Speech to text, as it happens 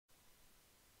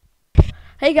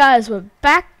Hey guys, we're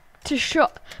back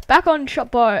on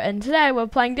Shopbo, and today we're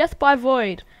playing Death by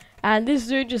Void, and this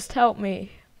dude just helped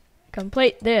me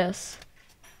complete this.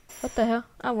 What the hell?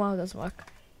 Oh well, it doesn't work.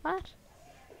 What?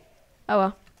 Oh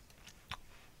well.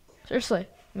 Seriously,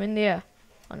 I'm in the air.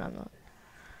 Oh no, I'm not.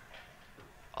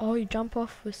 Oh, you jump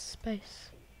off with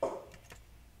space.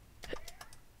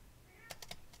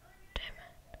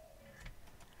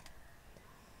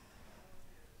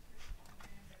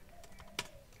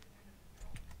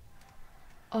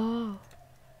 Oh.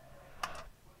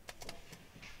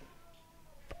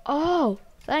 Oh,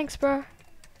 thanks, bro.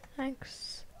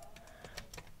 Thanks.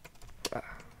 Bro.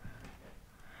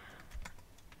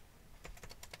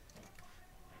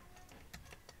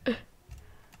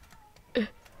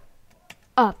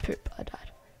 Ah, poop, I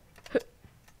died.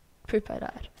 Poop, I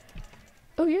died.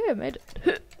 Oh yeah, I made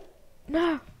it.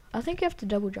 No, I think you have to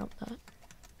double jump that.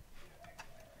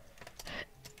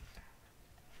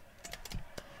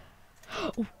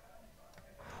 Oh.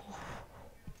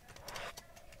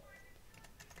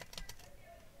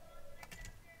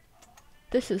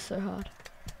 This is so hard.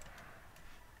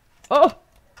 Oh!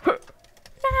 No!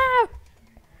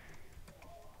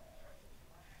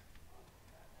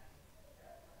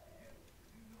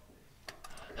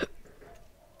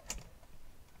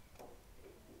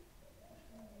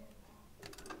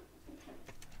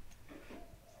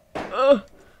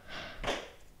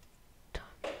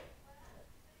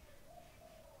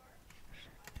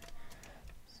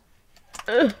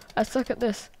 I suck at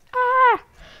this. Ah!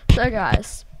 So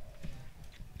guys,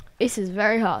 this is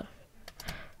very hard.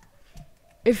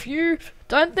 If you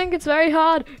don't think it's very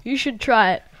hard, you should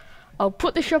try it. I'll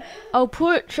put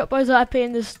Shopbo's IP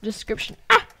in this description.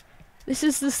 Ah! This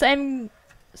is the same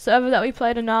server that we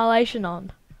played Annihilation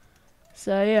on.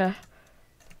 So yeah.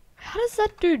 How does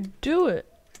that dude do it?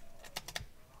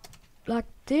 Like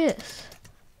this.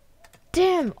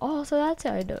 Damn, oh, so that's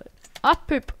how I do it. Ah,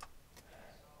 poop.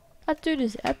 That dude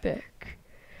is epic.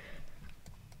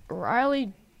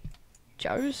 Riley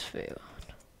Joesfield.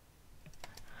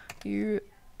 You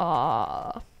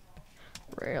are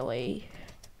really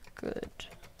good,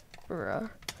 bro.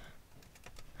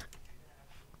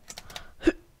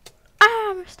 Ah,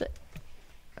 I missed it.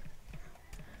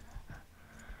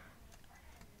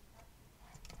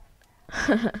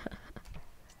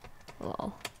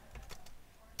 Lol.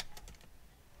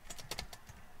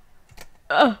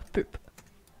 Poop.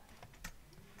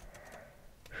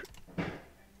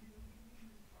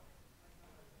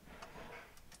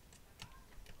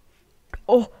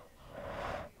 Oh.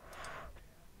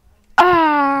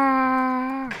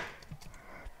 Ah.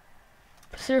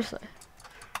 Seriously.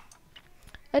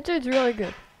 That dude's really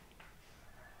good.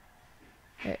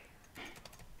 Hey.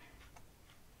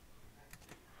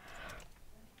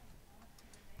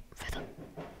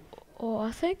 Oh,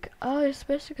 I think you're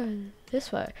supposed to go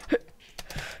this way.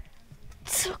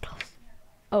 So close.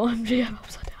 OMG, I'm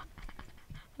upside down.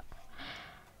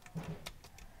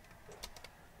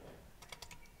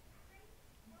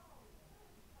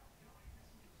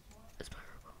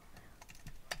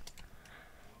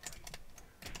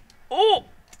 Oh!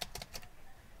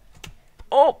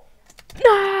 Oh!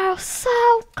 No!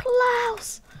 So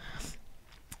close!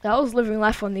 That was living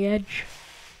life on the edge.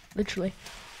 Literally.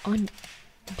 On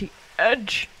the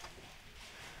edge.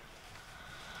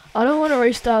 I don't want to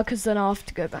restart because then I'll have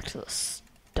to go back to the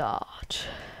start.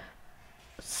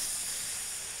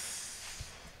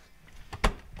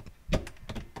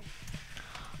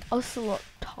 Ocelot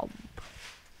Tom.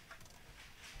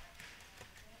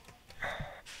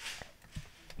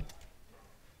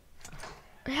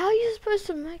 How are you supposed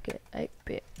to make it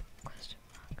 8-bit? Question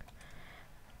mark.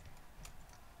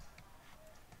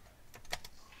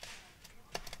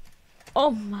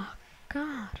 Oh my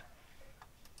god.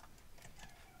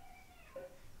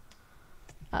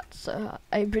 That's so hard.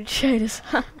 8-bit shaders.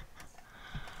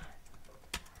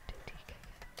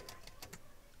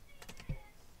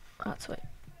 That's sweet.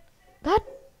 That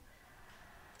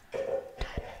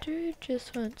dude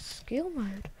just went skill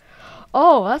mode.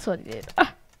 Oh, that's what he did.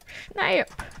 Snap!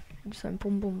 Just went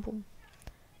boom, boom, boom.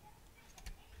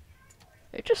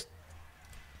 It just.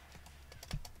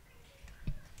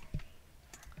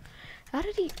 How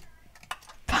did he?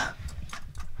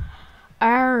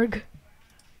 Arg!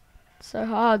 So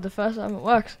hard the first time it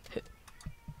works.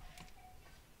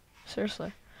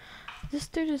 Seriously, this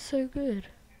dude is so good.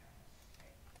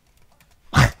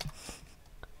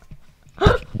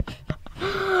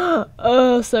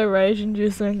 Oh, so rage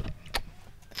inducing.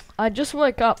 I just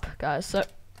woke up, guys, so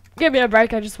give me a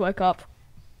break. I just woke up.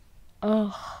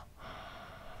 Oh,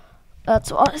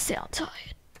 that's why I sound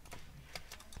tired.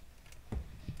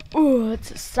 Ooh,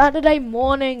 it's a Saturday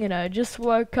morning and I just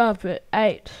woke up at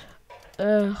 8.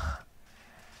 Ugh.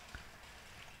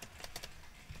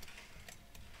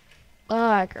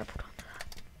 I grappled onto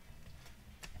that.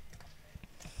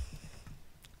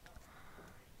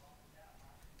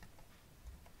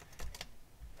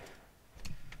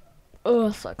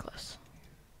 Oh, so close.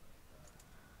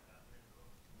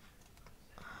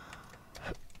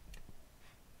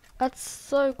 That's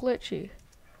so glitchy.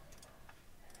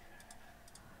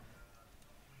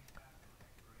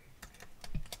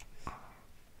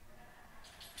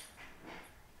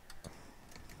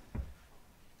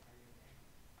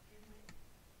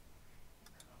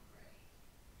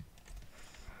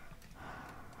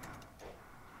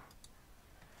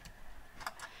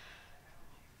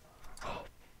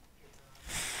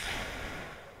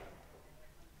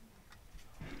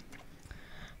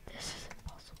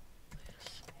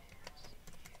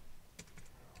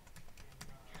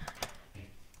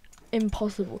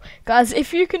 Impossible. Guys,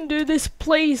 if you can do this,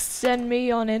 please send me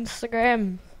on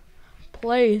Instagram.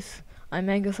 Please. I'm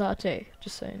Angus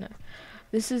just so you know.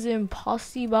 This is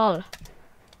impossible.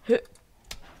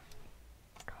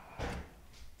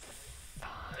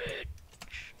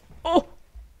 Oh!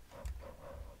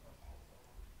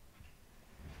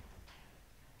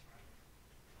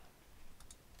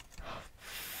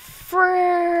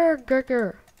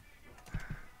 Frigger.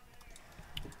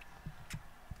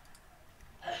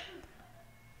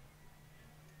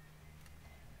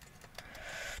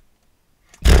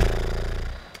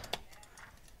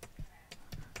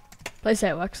 Please say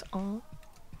it works. Oh.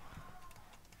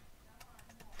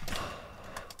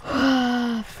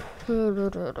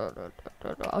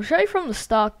 I'll show you from the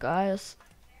start, guys.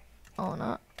 Oh,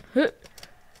 no.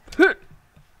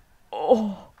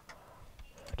 Oh.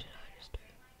 What did I just do?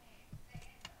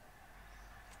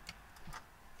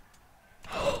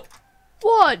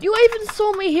 What? You even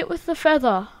saw me hit with the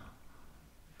feather.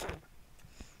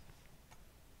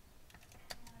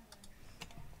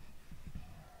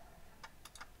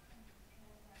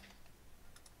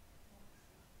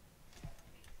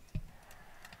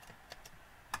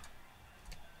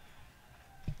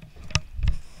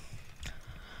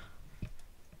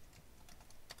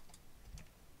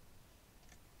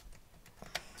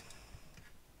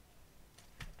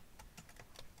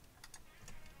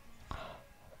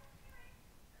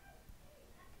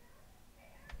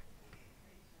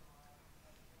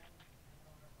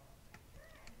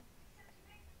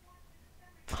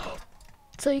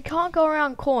 So you can't go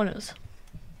around corners.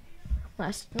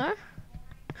 Nice to know.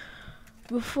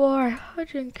 Before I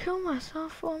hurt and kill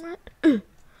myself for a minute.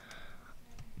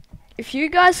 If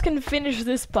you guys can finish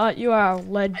this part, you are a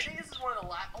legend. I think this is one of the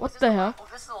last. What the hell? Oh,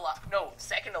 this is the last. No,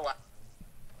 second to last.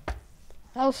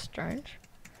 That was strange.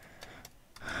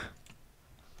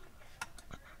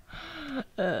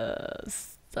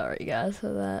 Sorry guys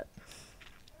for that.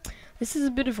 This is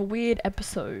a bit of a weird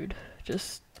episode.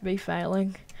 Just me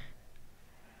failing.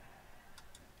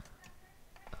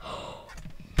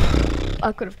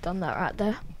 I could have done that right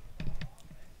there.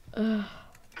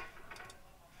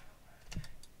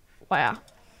 Wow.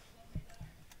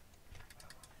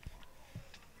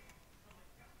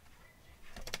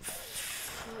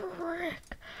 Frick.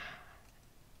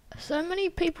 So many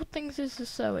people think this is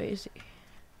so easy.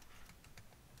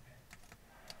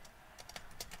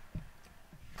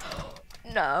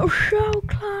 No, so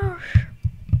close.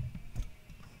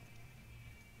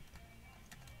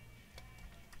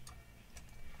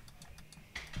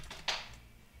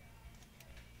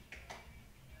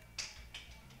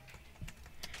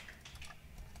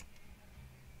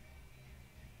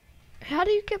 How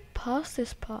do you get past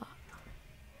this part?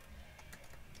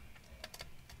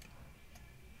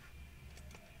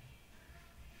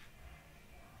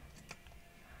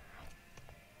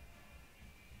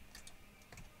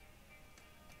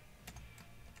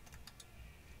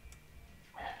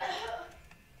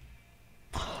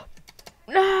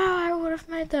 No, I would have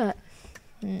made that.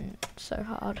 So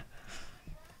hard.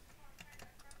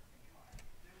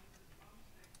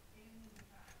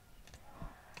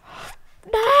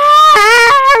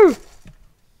 No!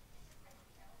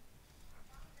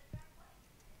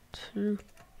 Too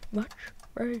much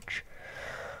rage.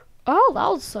 Oh, that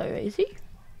was so easy.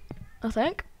 I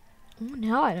think. Oh,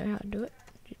 now I know how to do it.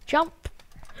 You jump.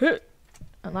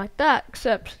 And like that,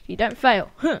 except you don't fail.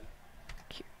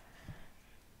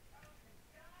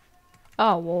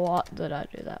 Oh, well, what did I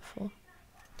do that for?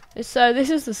 So this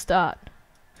is the start.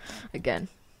 Again.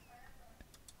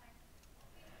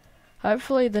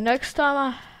 Hopefully the next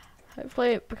time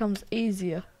hopefully it becomes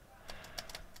easier.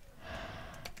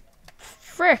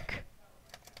 Frick!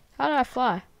 How did I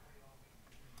fly?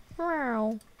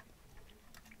 Wow.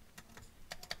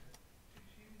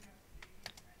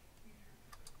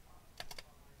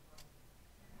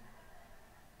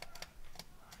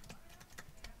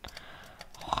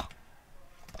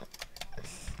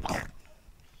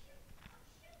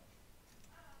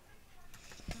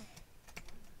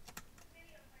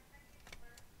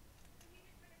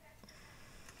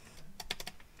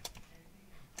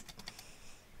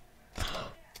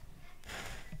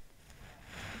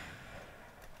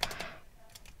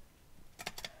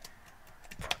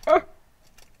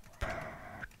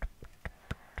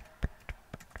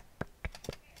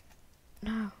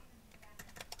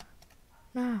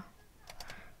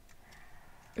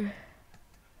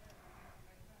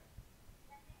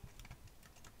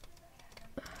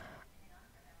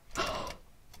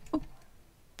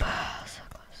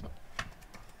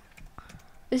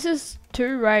 This is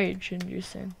too rage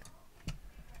inducing.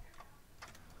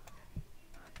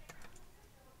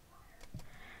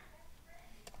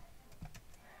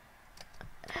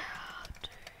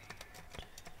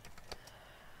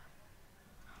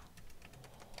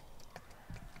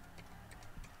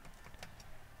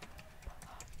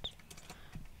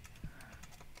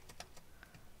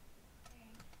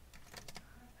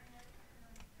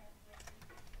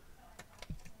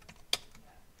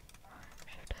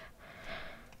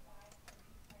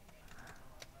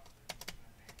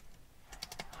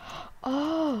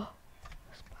 Oh.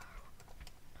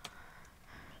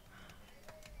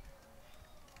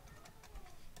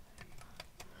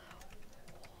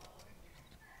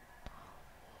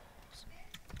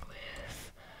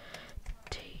 With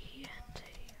TNT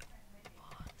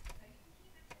on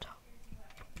top.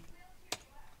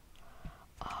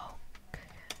 Okay.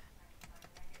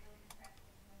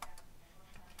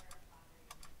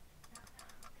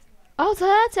 Oh, so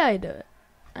that's how you do it.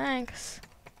 Thanks.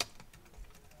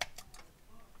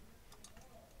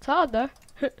 It's hard though.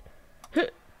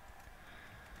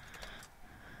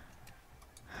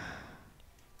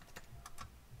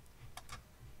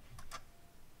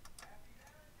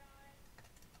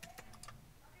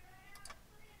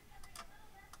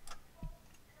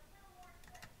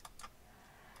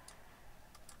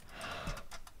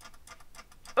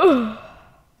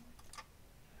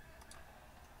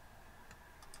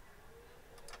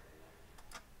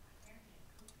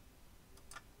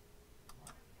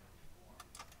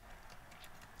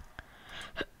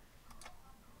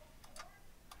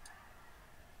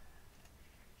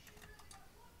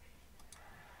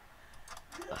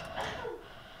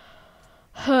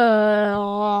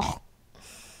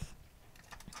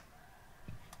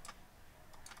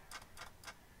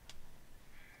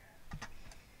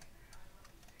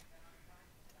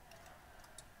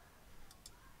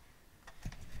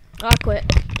 I quit.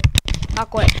 I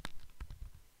quit.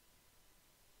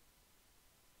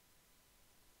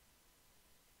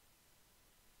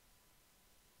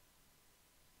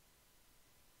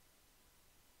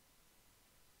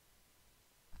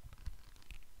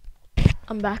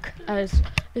 I'm back. As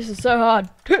this is so hard.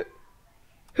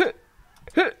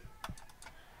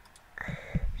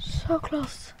 So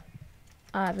close.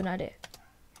 I have an idea.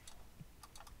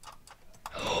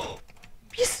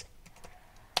 Yes!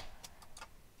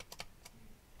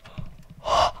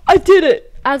 I did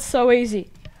it! That's so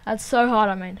easy. That's so hard,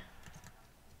 I mean.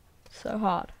 So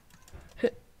hard.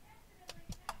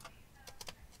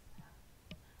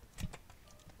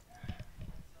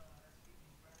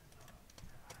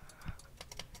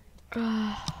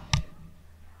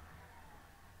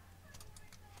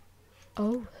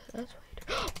 Oh, that's what you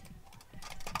do.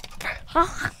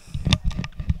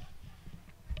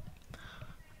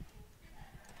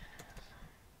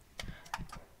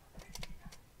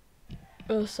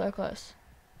 It was so close.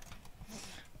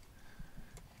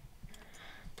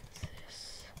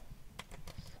 This.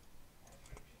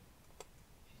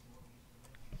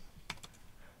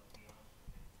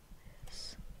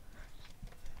 This.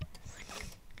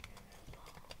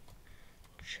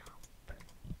 Jump.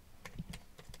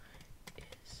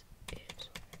 Is it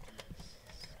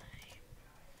the same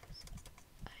as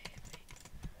Amy?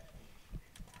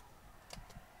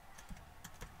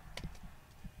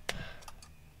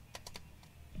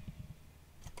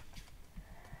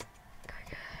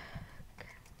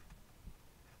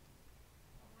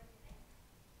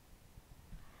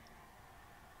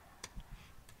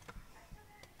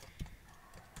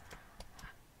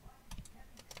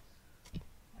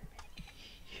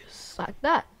 Just like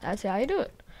that. That's how you do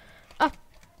it. Ah.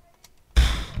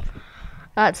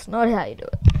 That's not how you do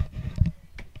it.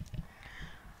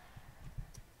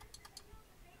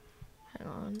 Hang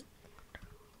on.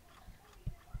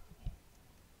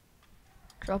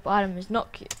 Drop item is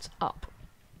not cute. It's up.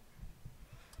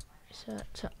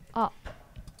 Set to up.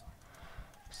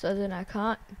 So then I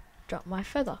can't drop my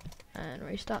feather and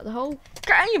restart the whole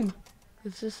game.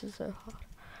 Because this is so hard.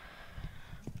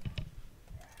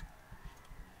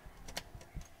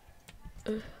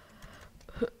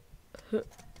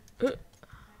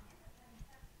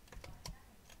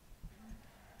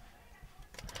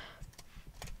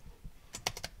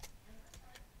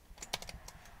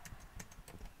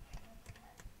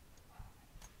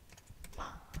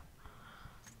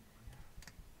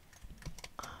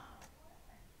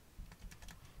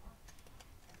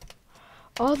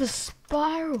 Oh, the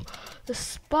spiral. The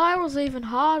spiral's even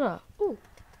harder. Ooh.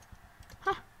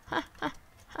 Ha, ha, ha,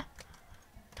 ha,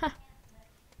 ha.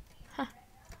 Ha.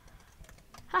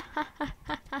 Ha, ha, ha,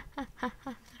 ha, ha, ha,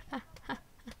 ha, ha.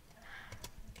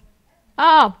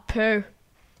 Oh, poo.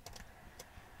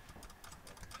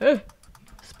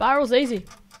 Spiral's easy.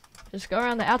 Just go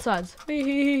around the outsides.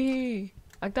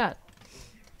 Like that.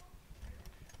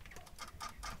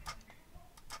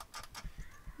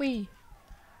 Wee.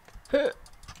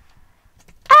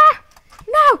 Ah!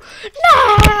 No! No!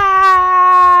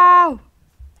 Are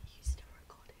you still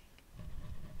recording?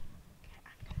 Okay,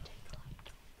 I'm gonna take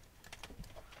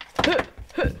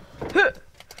the laptop.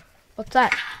 What's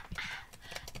that?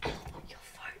 Your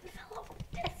phone fell off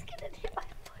the desk and it hit my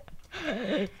foot.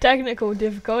 Technical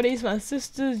difficulties. My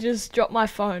sister just dropped my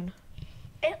phone.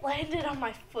 It landed on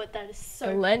my foot. That is so.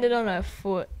 It landed on her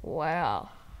foot. Wow.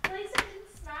 At least I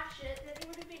didn't smash it. Then he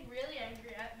would have been really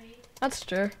angry at me. That's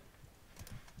true.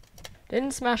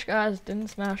 Didn't smash, guys. Didn't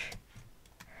smash.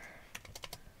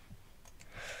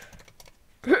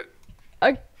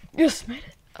 I just made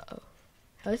it. Uh-oh.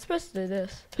 How are you supposed to do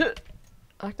this?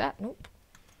 Like that? Nope.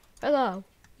 Hello.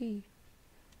 Wee.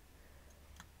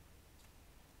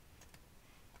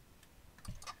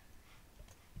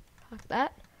 Like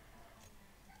that.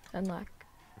 And like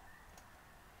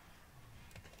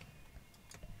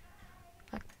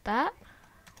that.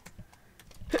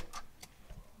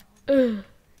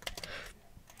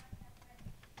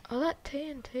 Oh, that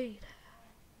TNT.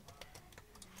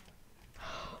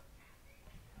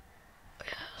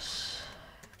 Yes.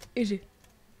 Easy.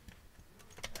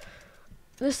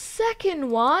 The second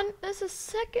one? There's a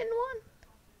second one?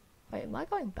 Wait, am I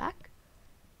going back?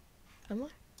 Am I?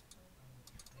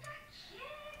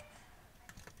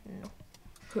 No.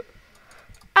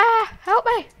 Ah! Help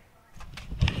me!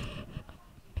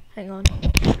 Hang on.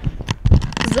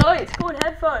 Zoe, it's called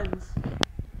headphones.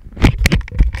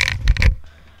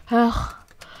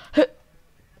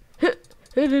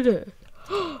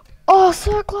 Oh,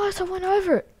 so close! I went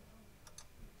over it.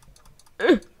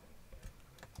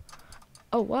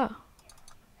 Oh wow.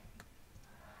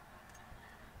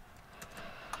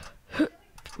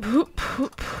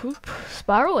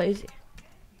 Spiral easy.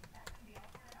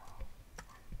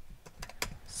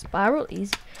 Spiral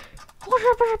easy. Wah,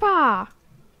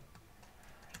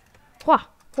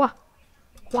 wah,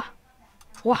 wah,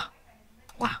 wah,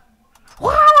 wah,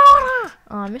 wah.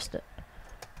 Oh, I missed it.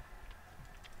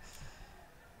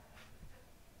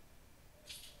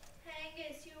 Hey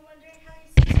Angus, you were wondering how many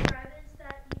subscribers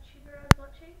that YouTuber I was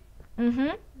watching?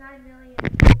 9 million.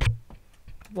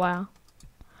 Wow.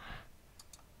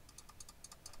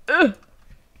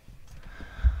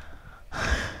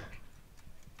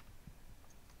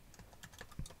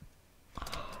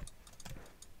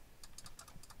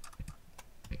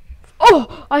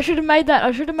 Oh, I should have made that.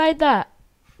 I should have made that.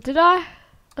 Did I?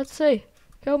 Let's see.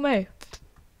 Kill me.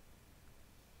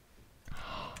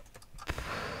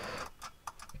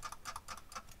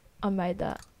 I made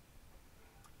that.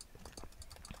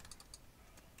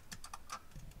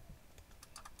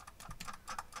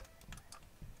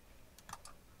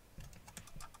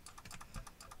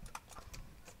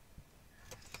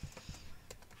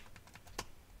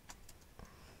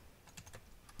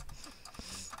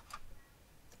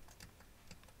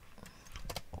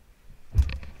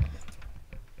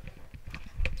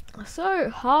 So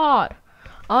hard.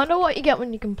 I wonder what you get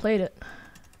when you complete it.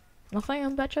 Nothing, I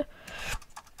betcha.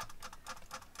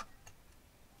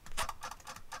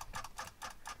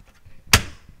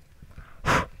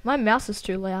 My mouse is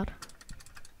too loud.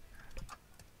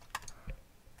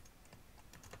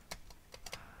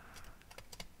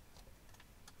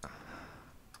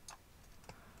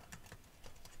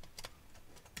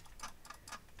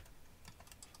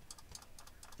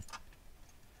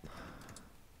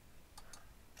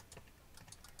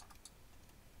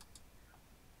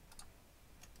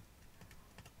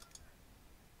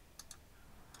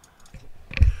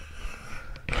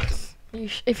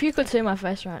 If you could see my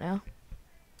face right now.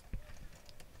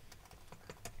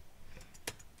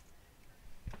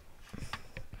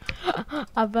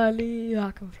 I believe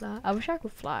I can fly. I wish I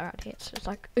could fly around here. It's just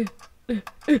like.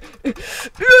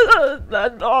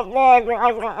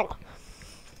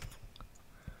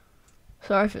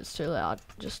 Sorry if it's too loud.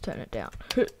 Just turn it down.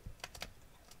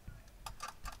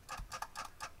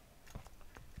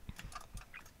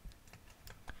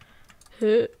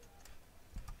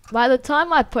 By the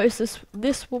time I post this,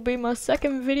 this will be my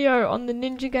second video on the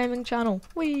Ninja Gaming channel.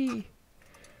 Whee!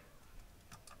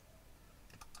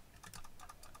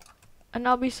 And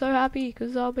I'll be so happy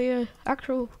because I'll be an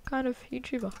actual kind of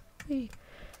YouTuber. Whee!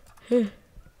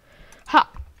 Ha!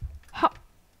 Ha!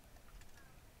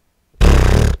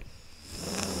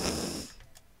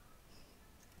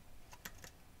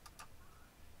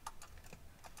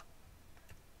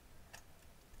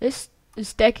 This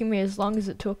is taking me as long as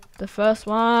it took the first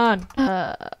one.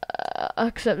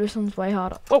 Except this one's way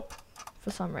harder. Whoa!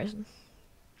 For some reason.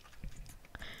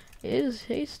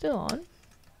 He's still on?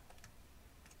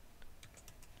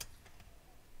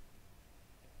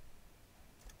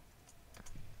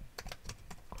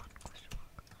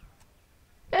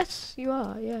 Yes, you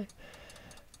are, yeah.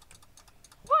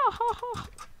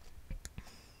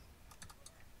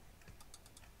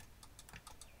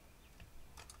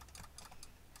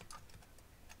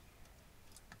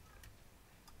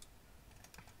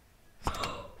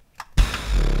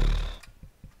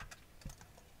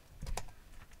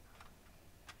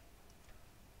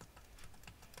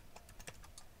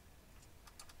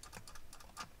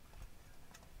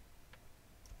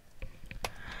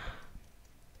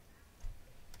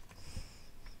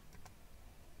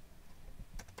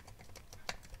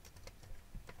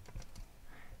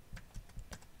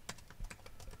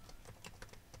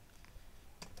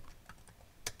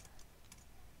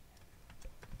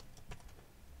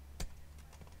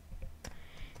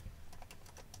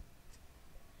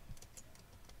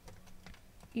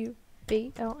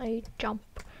 U-B-L-A jump.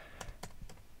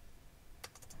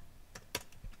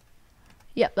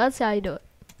 Yep, that's how you do it.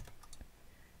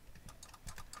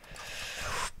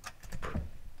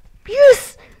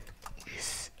 Yes!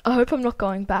 Yes! I hope I'm not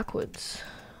going backwards.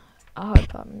 I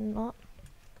hope I'm not.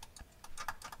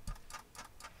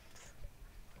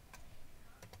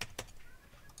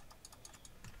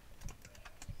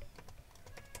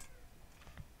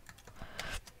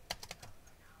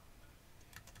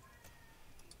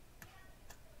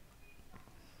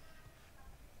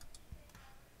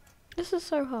 This is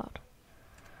so hard.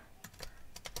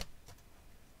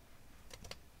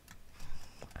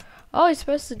 Oh, he's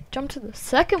supposed to jump to the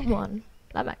second one.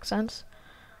 That makes sense.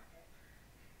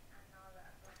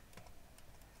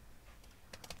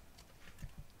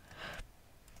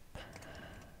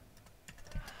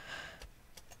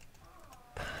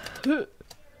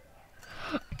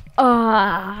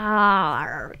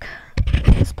 Arrgh.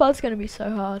 This part's gonna be so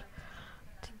hard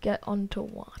to get onto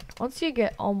one. Once you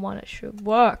get on one, it should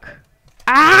work.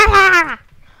 Ah!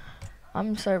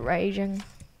 I'm so raging.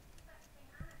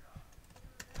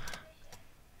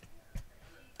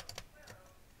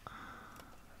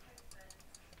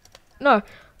 No,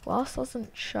 whilst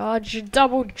doesn't charge your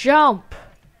double jump.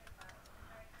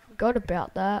 Forgot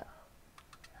about that.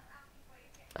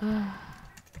 So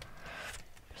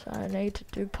I need to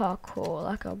do parkour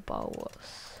like a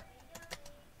boss.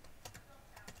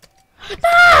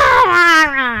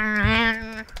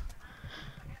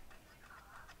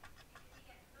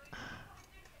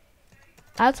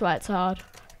 That's why it's hard,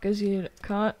 because you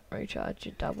can't recharge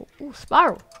your double. Ooh,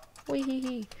 spiral. Wee hee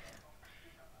hee.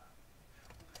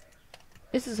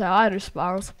 This is how I do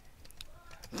spirals.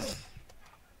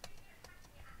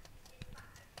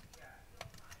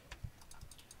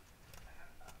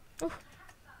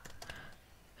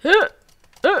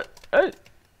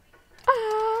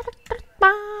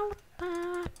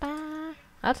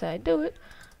 That's how I do it.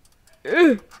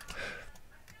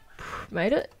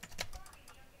 Made it.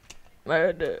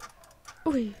 Made it.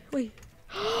 Wee, wee.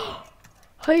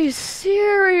 Hey,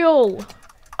 cereal!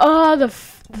 Oh, the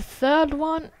third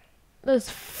one? There's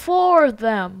 4 of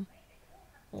them.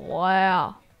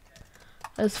 Wow.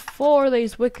 There's 4 of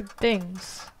these wicked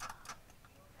things.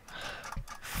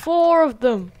 4 of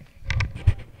them.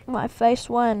 My face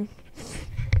won.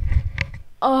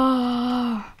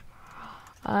 Oh,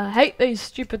 I hate these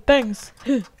stupid things.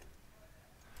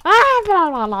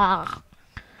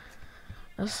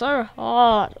 It's so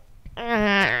hard.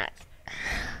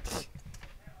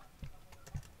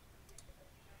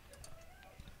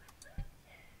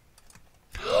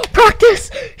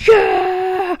 Practice!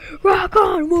 Yeah! Rock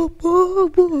on! Woo, woo,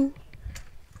 woo.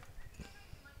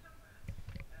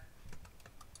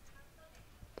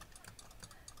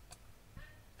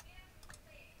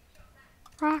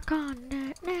 Rock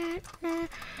on,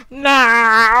 no.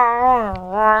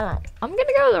 I'm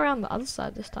gonna go around the other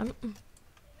side this time.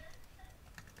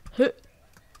 Am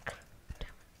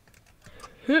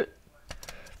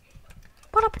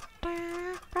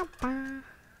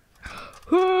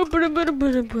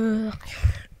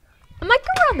I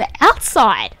going around the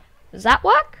outside? Does that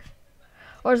work?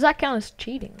 Or does that count as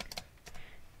cheating?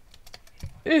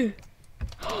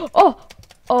 Oh!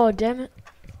 Oh, damn it.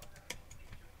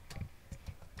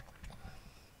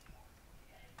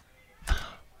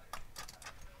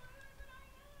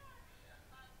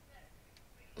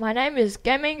 My name is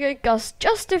Gaming Gus,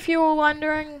 just if you were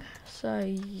wondering. So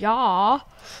yeah,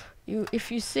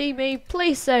 if you see me,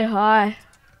 please say hi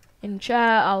in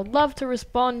chat. I would love to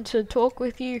respond to talk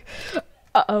with you.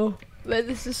 Uh-oh,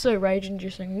 this is so rage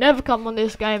inducing. Never come on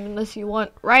this game unless you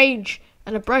want rage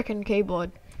and a broken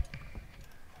keyboard.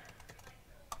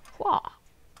 Wah,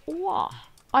 wah.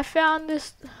 I found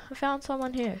this. I found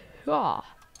someone here. Wow,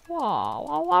 wow,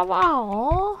 wow,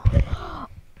 wow, wow.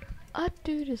 That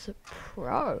dude is a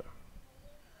pro.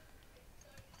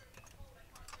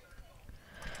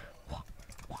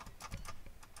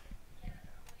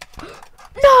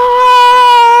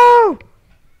 No!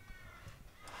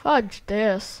 Fudge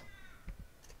this.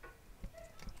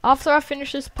 After I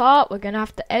finish this part, we're gonna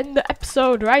have to end the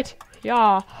episode, right?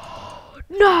 Yeah.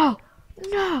 No!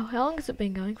 No! How long has it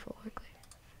been going for, quickly?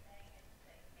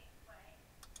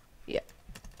 Yeah.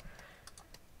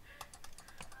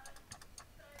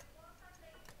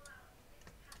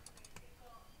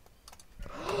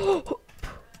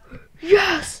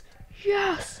 Yes!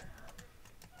 Yes!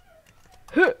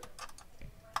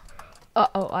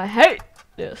 Uh-oh, I hate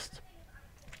this.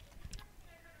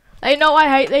 They know I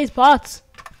hate these parts.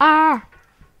 Ah!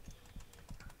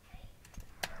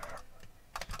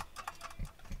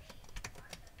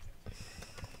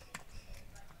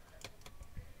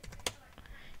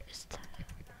 Is that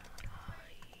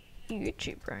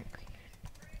YouTube rank?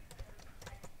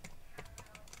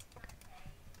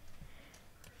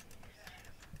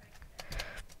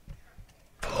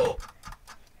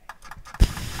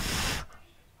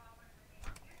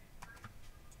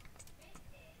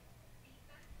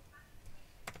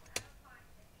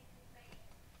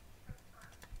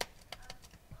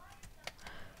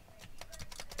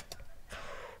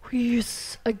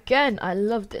 Yes, again, I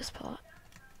love this part.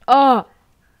 Oh,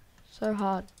 so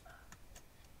hard.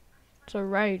 It's a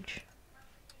rage.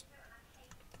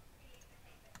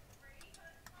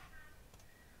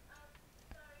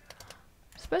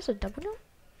 Supposed to double jump?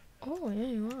 Oh, yeah,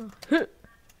 you are.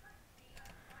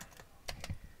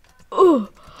 Oh,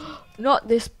 not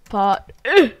this part.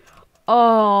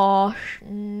 Oh,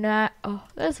 nah. Oh,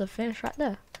 there's a finish right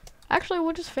there. Actually,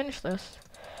 we'll just finish this.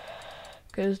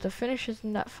 Because the finish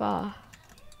isn't that far.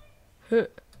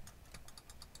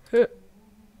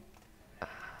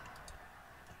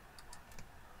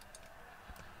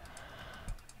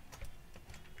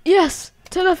 Yes!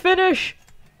 To the finish!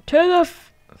 To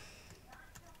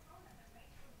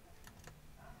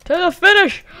the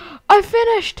finish! I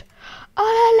finished!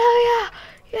 Hallelujah!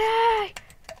 Yay!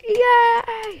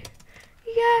 Yay!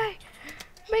 Yay!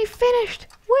 Me finished!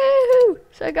 Woohoo!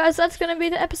 So guys, that's gonna be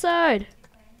the episode.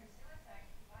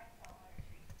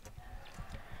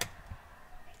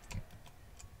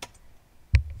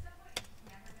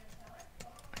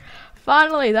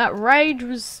 Finally, that rage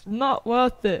was not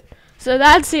worth it. So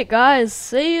that's it, guys.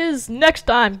 See yous next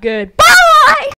time. Goodbye!